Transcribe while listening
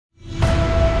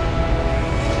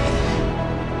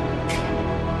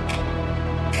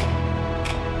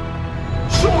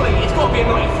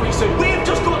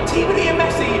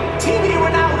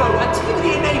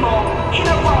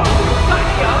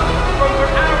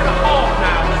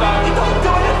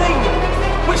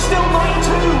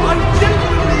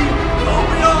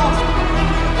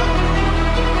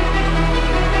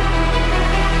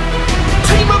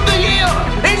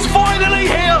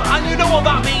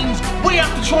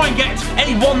try and get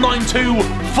a 192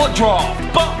 foot draft.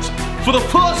 But for the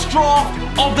first draft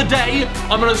of the day,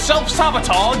 I'm going to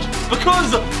self-sabotage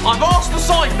because I've asked the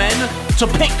sidemen to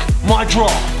pick my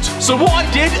draft. So what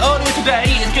I did earlier today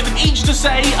is get them each to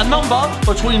say a number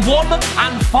between 1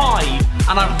 and 5.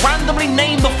 And I've randomly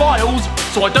named the files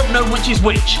so I don't know which is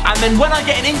which. And then when I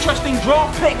get an interesting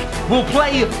draft pick, we'll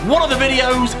play one of the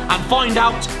videos and find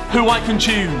out who I can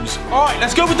choose. Alright,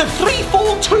 let's go with the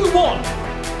 3-4-2-1.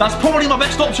 That's probably my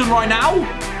best option right now.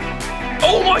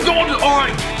 Oh my god!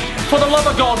 Alright, for the love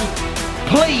of God,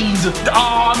 please.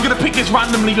 I'm gonna pick this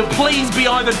randomly, but please be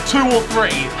either 2 or 3.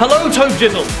 Hello,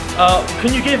 Toty.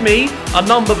 Can you give me a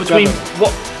number between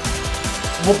what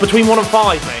between 1 and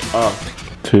 5, mate?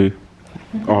 2.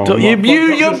 Oh, you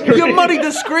muddied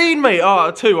the screen, mate. 2.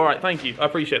 All right, thank you. I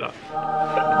appreciate that.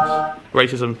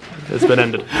 Racism has been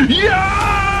ended.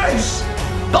 Yes!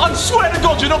 I swear to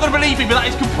God, you're not gonna believe me, but that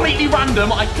is completely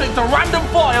random. I clicked a random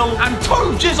file, and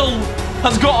Toty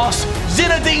has got us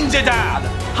Zinedine Zidane.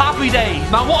 Happy days.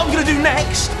 Now what I'm going to do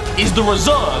next is the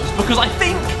reserves, because I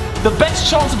think the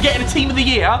best chance of getting a team of the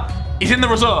year is in the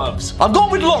reserves. I've gone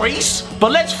with Lloris,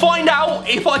 but let's find out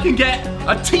if I can get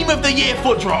a team of the year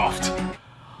foot draft.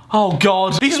 Oh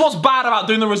God. This is what's bad about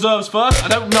doing the reserves first. I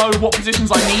don't know what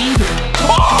positions I need.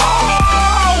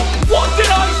 Oh! What did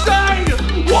I say?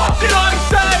 What did I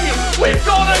say? We've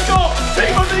got to go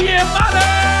team of the year,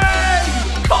 Manny!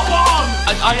 Come on!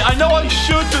 I know I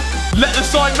should let the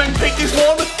sidemen pick this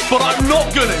one, but I'm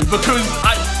not gonna because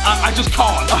I just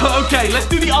can't. Okay, let's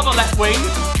do the other left wing.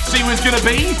 See who it's gonna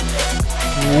be.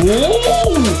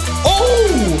 Whoa!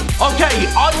 Oh! Okay,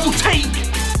 I will take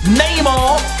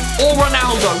Neymar or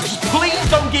Ronaldo. Just please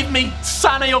don't give me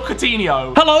Sané or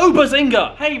Coutinho. Hello,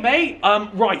 Bazinga. Hey, mate.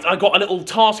 Right, I got a little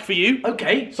task for you.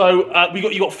 Okay. So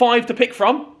you got 5 to pick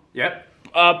from. Yep.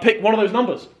 Pick one of those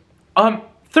numbers.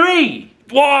 3.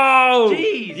 Whoa!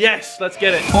 Jeez. Yes, let's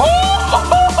get it.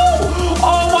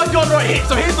 Oh my God, right here.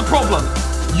 So here's the problem.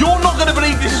 You're not gonna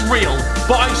believe this is real,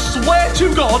 but I swear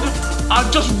to God,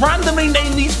 I've just randomly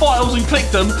named these files and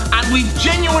clicked them, and we've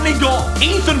genuinely got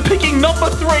Ethan picking number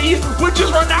 3, which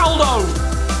is Ronaldo.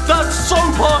 That's so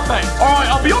perfect. All right,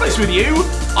 I'll be honest with you.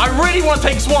 I really want to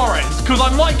take Suarez, because I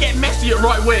might get Messi at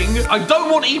right wing. I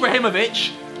don't want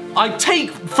Ibrahimovic. I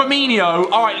take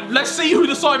Firmino. All right, let's see who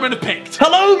the sidemen have picked.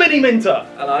 Hello, Mini Minter.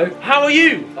 Hello. How are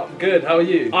you? I'm good. How are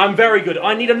you? I'm very good.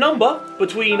 I need a number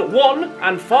between 1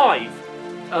 and 5.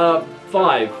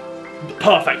 5.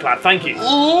 Perfect, lad. Thank you.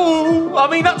 Ooh, I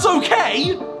mean, that's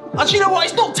okay. Actually, you know what?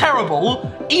 It's not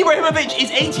terrible. Ibrahimovic is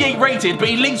 88 rated, but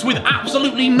he links with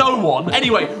absolutely no one.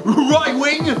 Anyway, right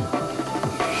wing.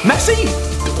 Messi?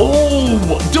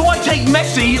 Oh, do I take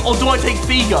Messi or do I take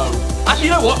Figo? Actually,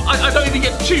 you know what? I don't even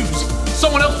get to choose.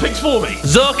 Someone else picks for me.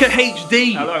 Zerka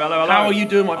HD. Hello. How are you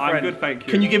doing, my friend? I'm good, thank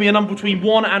you. Can you give me a number between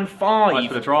 1 and 5? Right,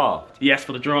 for the draft? Yes,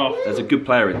 for the draft. There's a good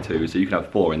player in 2, so you can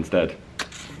have 4 instead.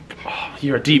 Oh,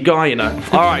 you're a deep guy, you know.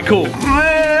 All right, cool.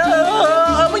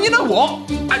 Well, you know what?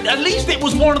 At least it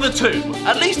was one of the 2.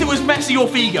 At least it was Messi or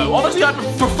Figo. Honestly, I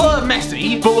prefer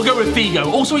Messi, but we'll go with Figo.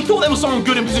 Also, he thought there was someone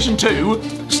good in position 2.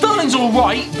 Sterling's all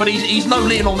right, but he's no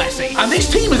Lionel Messi. And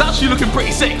this team is actually looking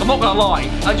pretty sick, I'm not gonna lie.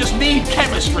 I just need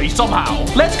chemistry somehow.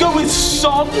 Let's go with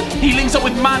Son. He links up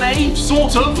with Mane,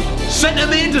 sort of. Centre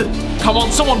mid. Come on,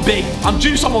 someone big. I'm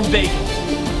due someone big.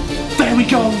 There we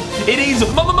go. It is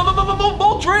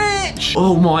Modric.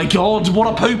 Oh my God, what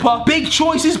a pooper. Big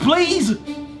choices, please.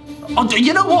 Oh,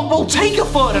 you know what? We'll take a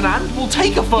Ferdinand.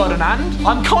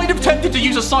 I'm kind of tempted to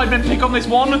use a sidemen pick on this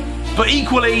one, but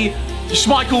equally,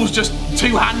 Schmeichel's just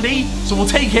too handy, so we'll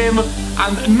take him.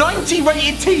 And 90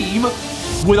 rated team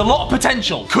with a lot of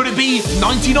potential. Could it be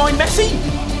 99 Messi?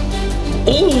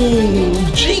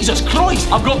 Oh, Jesus Christ.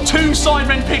 I've got 2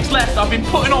 sidemen picks left. I've been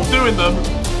putting off doing them.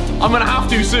 I'm gonna have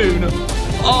to soon.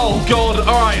 Oh God,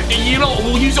 all right. You know what,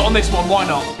 we'll use it on this one, why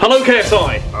not? Hello,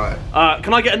 KSI. All right.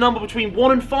 Can I get a number between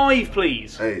 1 and 5,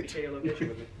 please? 8.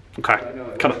 Okay,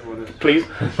 can I, please?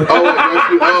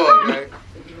 Oh, okay.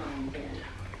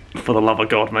 For the love of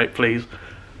God, mate, please.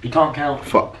 You can't count.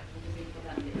 Fuck.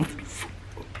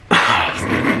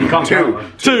 You can't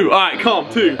count. 2, all right, calm,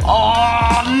 2.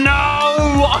 Oh no!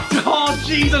 Oh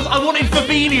Jesus, I wanted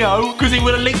Fabinho because he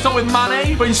would have linked up with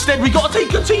Mane, but instead we got to take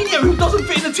Coutinho, who doesn't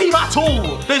fit in the team at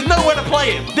all. There's nowhere to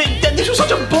play him. This was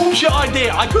such a bullshit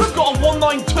idea. I could have got a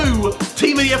 192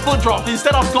 team of the year foot draft.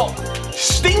 Instead, I've got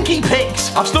stinky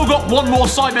picks. I've still got 1 more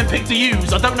sidemen pick to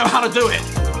use. I don't know how to do it.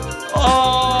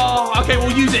 Oh, okay,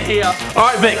 we'll use it here. All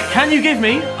right, Vic, can you give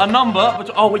me a number?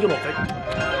 Oh, wait, you're not, Vic.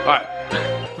 All right.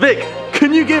 Vic,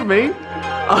 can you give me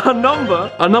a number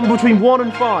between 1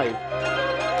 and 5?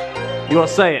 You gotta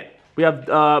say it. we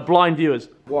have blind viewers?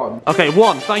 1. Okay,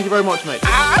 1. Thank you very much, mate.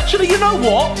 Actually, you know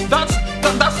what? That's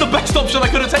the best option I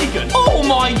could have taken. Oh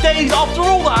my days! After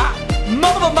all that,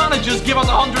 none of the managers give us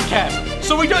 100 chem.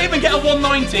 So we don't even get a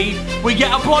 190, we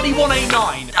get a bloody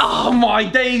 189. Oh my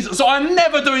days. So I'm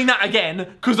never doing that again,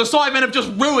 because the sidemen have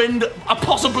just ruined a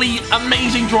possibly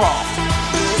amazing draft.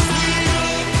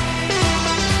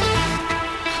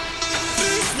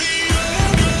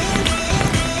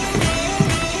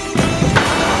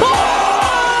 Oh!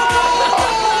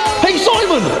 Hey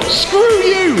Simon, screw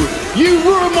you! You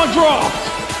ruined my draft!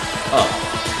 Oh.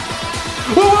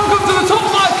 Well, welcome to the top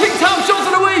 5 Kingstown shots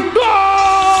of the week!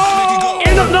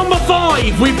 In at number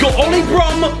 5, we've got Ollie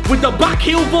Brum with the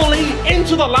backheel volley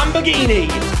into the Lamborghini.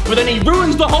 But then he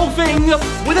ruins the whole thing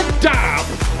with a dab.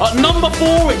 At number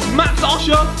 4, it's Max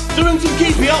Usher doing some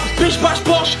keepy ups, bish bash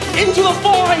bosh into the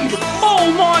 5.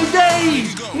 Oh my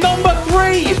days! Number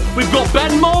 3, we've got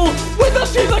Ben Mole with a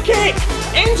scissor kick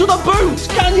into the boot.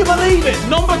 Can you believe it?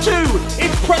 Number 2,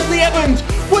 it's Presley Evans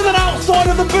with an outside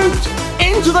of the boot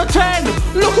into the 10.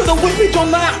 Look at the whippage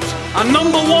on that. And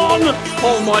number 1,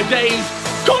 oh my days,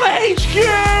 Connor HQ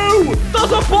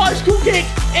does a bicycle kick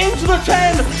into the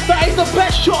 10. That is the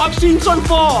best shot I've seen so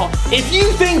far. If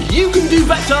you think you can do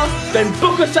better, then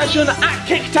book a session at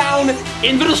Kicktown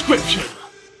in the description.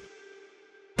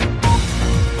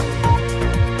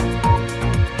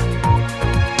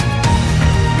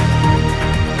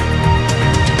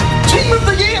 Team of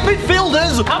the Year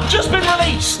midfielders have just been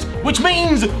released, which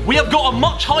means we have got a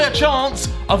much higher chance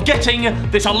of getting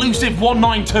this elusive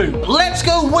 192. Let's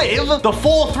go with the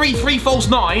 4-3-3 false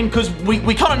 9, because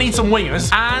we kind of need some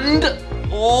wingers. And,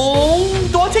 oh,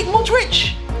 do I take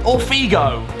Modric or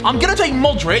Figo? I'm going to take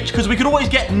Modric, because we could always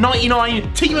get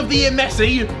 99 Team of the Year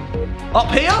Messi up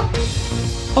here.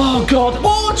 Oh, God.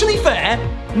 Well, to be fair,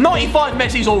 95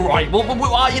 Messi's all right.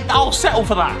 I'll settle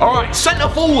for that. All right, centre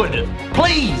forward,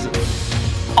 please.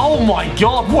 Oh my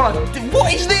God,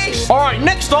 what is this? All right,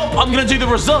 next up, I'm gonna do the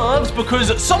reserves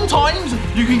because sometimes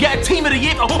you can get a Team of the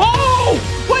Year. Oh,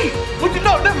 wait,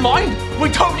 no, never mind. We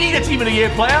don't need a Team of the Year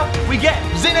player. We get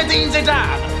Zinedine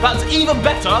Zidane. That's even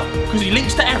better because he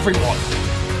links to everyone.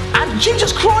 And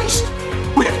Jesus Christ,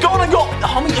 we've gone and got,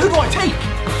 I mean, who do I take?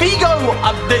 Figo,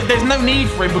 there's no need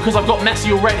for him because I've got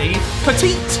Messi already.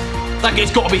 Petite, like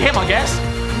it's gotta be him, I guess.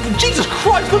 Jesus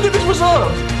Christ, look at this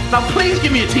reserve. Now please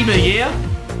give me a Team of the Year.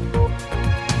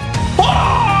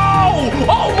 Oh!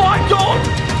 Oh my God!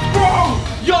 Bro!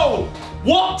 Yo!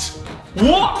 What?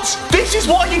 What? This is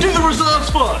why you do the reserves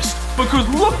first. Because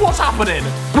look what's happening.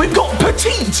 We've got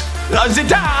Petite,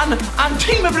 Zidane, and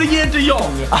Team of the Year De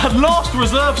Jong. Our last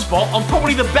reserve spot on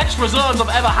probably the best reserves I've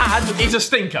ever had is a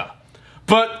stinker.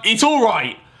 But it's all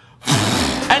right.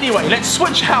 Anyway, let's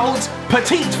switch out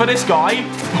Petite for this guy.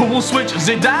 We'll switch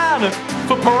Zidane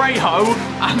for Parejo.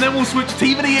 And then we'll switch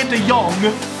Team of the Year De Jong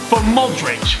for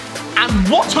Modric. And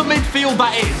what a midfield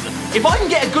that is. If I can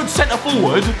get a good centre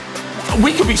forward,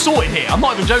 we could be sorted here. I'm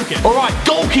not even joking. All right,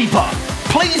 goalkeeper,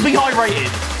 please be high rated.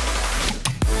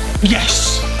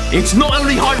 Yes, it's not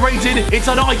only high rated, it's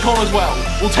an icon as well.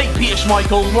 We'll take Peter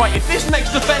Schmeichel. Right, if this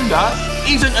next defender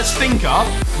isn't a stinker,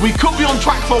 we could be on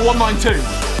track for a 192.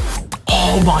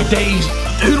 Oh my days.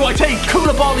 Who do I take?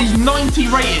 Koulibaly's 90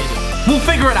 rated. We'll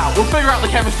figure it out. We'll figure out the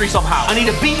chemistry somehow. I need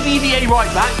a BBVA right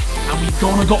back. And we've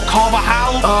gone and got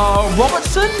Carvajal.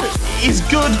 Robertson is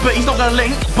good, but he's not going to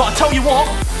link. But I tell you what,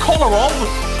 Kolarov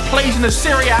plays in the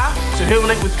Serie A, so he'll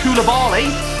link with Koulibaly.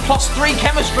 +3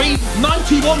 chemistry,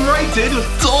 91 rated.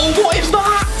 Oh, what is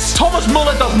that? Thomas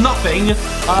Muller does nothing.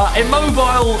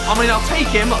 Immobile, I mean, I'll take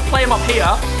him, play him up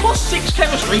here. +6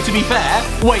 chemistry, to be fair.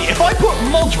 Wait, if I put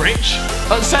Modric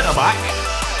at centre-back,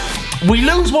 we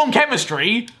lose 1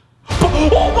 chemistry.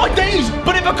 Oh my days!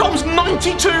 But it becomes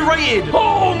 92 rated!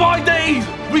 Oh my days!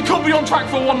 We could be on track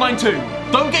for a 192.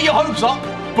 Don't get your hopes up,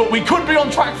 but we could be on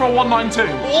track for a 192.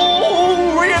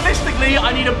 Oh, realistically,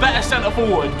 I need a better centre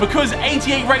forward because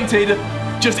 88 rated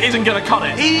just isn't going to cut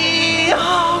it.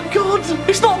 Oh God,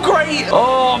 it's not great.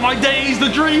 Oh my days, the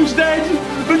dream's dead.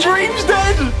 The dream's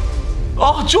dead.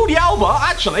 Oh, Jordi Alba,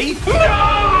 actually.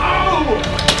 No!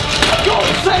 For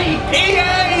God's sake,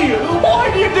 EA!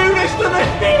 Why do you do this to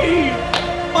me?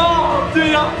 Oh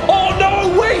dear! Oh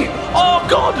no, wait! Oh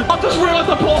God! I just realised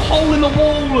I put a hole in the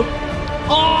wall!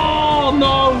 Oh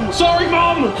no! Sorry,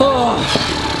 Mum!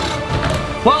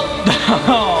 Well,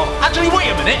 actually, wait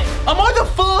a minute. Am I the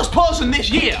first person this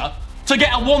year to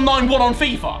get a 191 on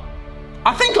FIFA?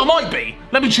 I think I might be.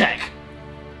 Let me check.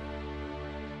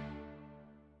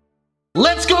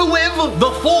 Let's go with the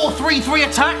 4-3-3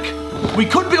 attack. We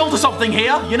could be onto something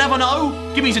here. You never know.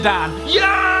 Give me Zidane.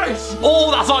 Yes!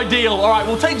 Oh, that's ideal. All right,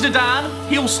 we'll take Zidane.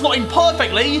 He'll slot in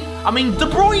perfectly. I mean, De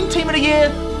Bruyne Team of the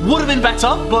Year would have been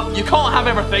better, but you can't have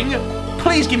everything.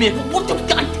 Please give me a...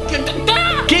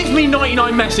 Give me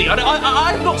 99 Messi.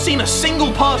 I've not seen a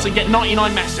single person get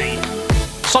 99 Messi.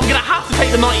 So I'm going to have to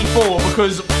take the 94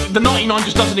 because the 99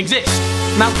 just doesn't exist.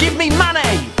 Now give me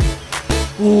Mane.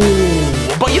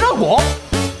 Ooh, but you know what?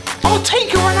 I'll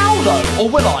take a Ronaldo, or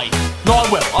will I? No, I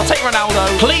will. I'll take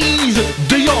Ronaldo. Please,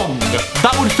 De Jong.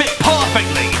 That would fit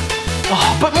perfectly.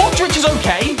 Oh, but Modric is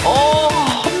okay.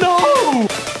 Oh, no.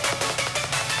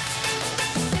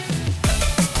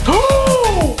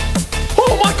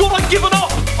 Oh my God, I've given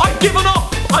up. I've given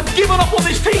up. I've given up on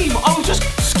this team. I was just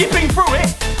skipping through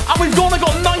it, and we've gone and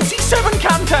got 97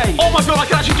 Kante. Oh my God, I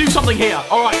can actually do something here.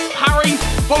 All right, Harry,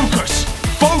 focus.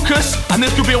 Focus, and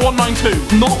this could be a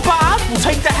 192. Not bad. We'll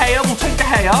take De Gea. We'll take De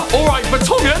Gea. All right,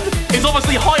 Vertonghen is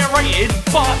obviously higher rated,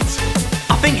 but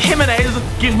I think Jimenez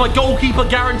gives my goalkeeper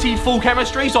guaranteed full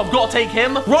chemistry, so I've got to take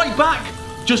him. Right back,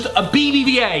 just a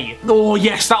BBVA. Oh,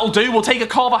 yes, that'll do. We'll take a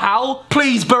Carvajal.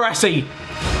 Please, Baresi.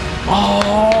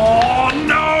 Oh,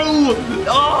 no!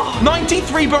 Oh,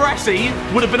 93 Baresi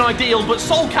would have been ideal, but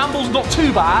Sol Campbell's not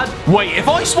too bad. Wait, if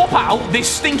I swap out this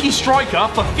stinky striker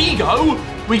for Figo,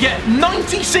 we get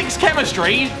 96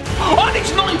 chemistry, and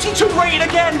it's 92 rated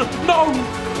again! No!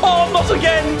 Oh, not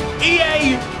again!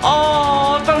 EA!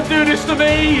 Oh, don't do this to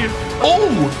me! Oh,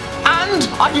 and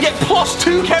I can get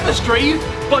 +2 chemistry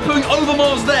by putting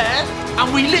Overmars there,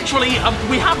 and we literally,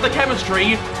 we have the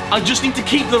chemistry. I just need to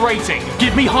keep the rating.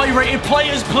 Give me high-rated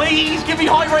players, please! Give me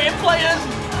high-rated players!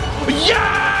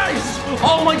 Yes!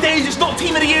 Oh my days, it's not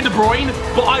Team of the Year De Bruyne,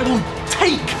 but I will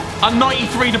take a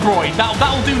 93 De Bruyne.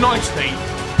 That'll do nicely.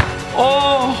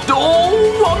 Oh,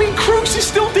 I mean, Kroos is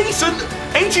still decent.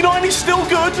 89 is still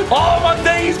good. Oh my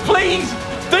days, please!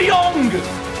 De Jong!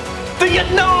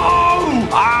 No!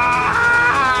 Ah!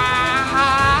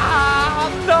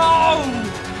 No!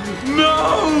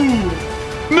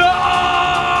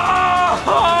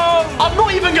 I'm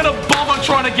not even gonna bother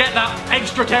trying to get that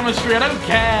extra chemistry. I don't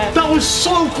care. That was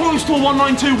so close to a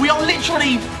 192. We are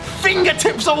literally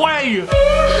fingertips away.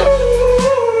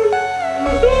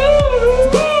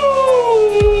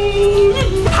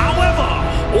 However,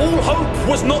 all hope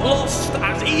was not lost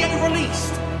as EA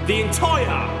released the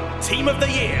entire Team of the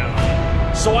Year.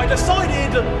 So I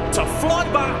decided to fly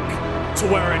back to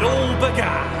where it all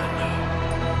began.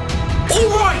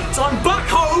 Alright, I'm back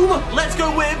home. Let's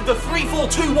go with the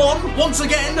 3-4-2-1 once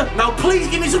again. Now please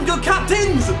give me some good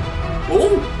captains.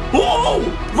 Oh!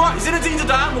 Right, Zinedine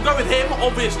Zidane, we'll go with him,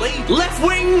 obviously. Left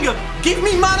wing, give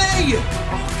me Mane.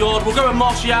 Oh God, we'll go with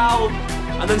Martial.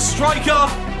 And then striker,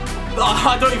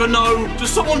 I don't even know,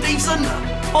 just someone decent.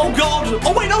 Oh God,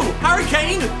 oh wait, no, Harry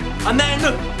Kane. And then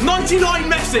 99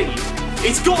 Messi.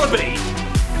 It's gotta be.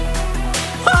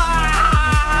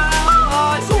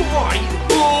 It's alright.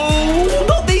 Oh,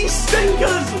 not these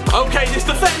stinkers. Okay, this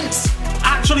defense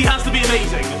actually has to be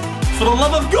amazing. For the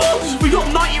love of God, we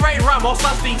got 90 rated Ramos,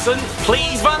 that's decent.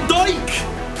 Please, Van Dijk.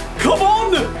 Come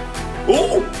on.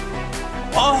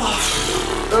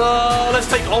 Let's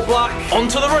take Oblak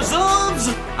onto the reserves.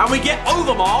 And we get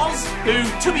Overmars, who,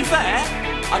 to be fair,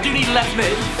 I do need left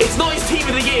mid. It's not his Team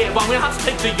of the Year, but I'm going to have to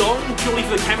take De Jong purely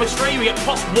for the chemistry. We get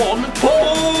 +1.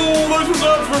 Oh, those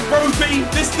reserves for Brophy.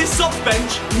 This sub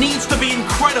bench needs to be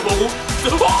incredible.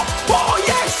 Oh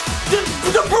yes!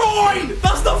 De Bruyne!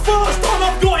 That's the first time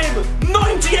I've got him!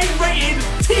 98 rated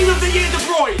Team of the Year De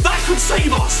Bruyne. That could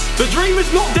save us. The dream is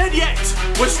not dead yet.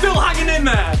 We're still hanging in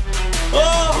there.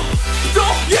 Oh,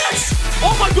 yes!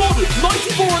 Oh my God,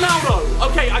 94 Ronaldo.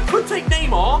 Okay, I could take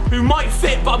Neymar, who might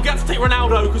fit, but I'm going to have to take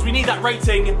Ronaldo because we need that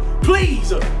rating.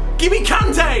 Please, give me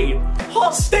Kante.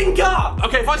 Hot stinker.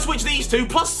 Okay, if I switch these two,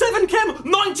 +7 chem,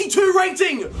 92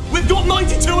 rating. We've got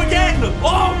 92 again.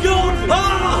 Oh God.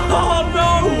 Oh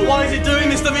no. Why is it doing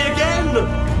this to me again?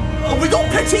 Oh, we got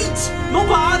Petite. Not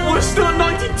bad. We're still at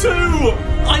 92.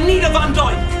 I need a Van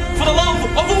Dijk for the love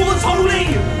of all that's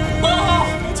holy.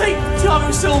 Take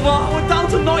Thiago Silva, we're down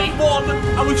to 91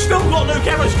 and we've still got no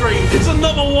chemistry. It's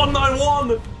another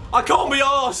 191. I can't be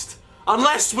arsed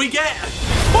unless we get...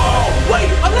 Oh, wait,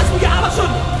 unless we get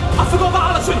Alisson. I forgot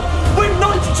about Alisson. We're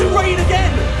 92 rated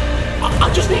again.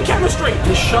 I just need chemistry.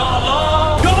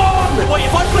 Inshallah. Come on. Wait,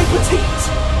 if I play Petite,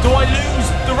 do I lose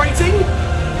the rating?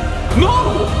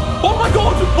 No. Oh my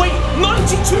God, wait,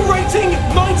 92 rating,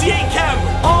 98 chem.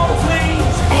 Oh,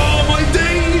 please. Oh, my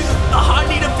days. I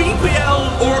need a BPL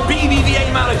or a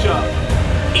BBVA manager.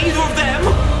 Either of them,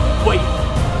 wait,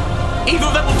 either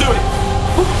of them will do it.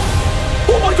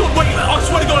 Oh my God, wait, I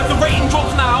swear to God, if the rating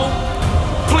drops now,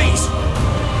 please,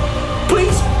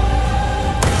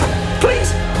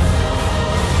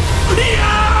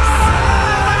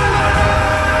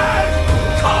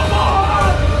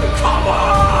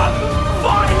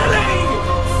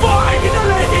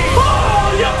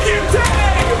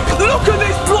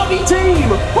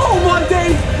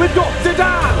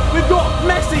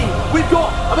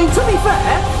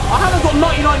 there. I haven't got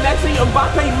 99 Messi,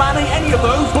 Mbappe, Mane, any of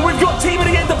those. But we've got Team of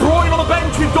the End De Bruyne on the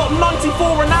bench. We've got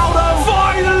 94 Ronaldo.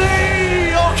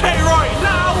 Finally! Okay, right.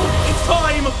 Now it's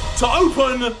time to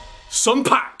open some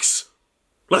packs.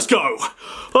 Let's go.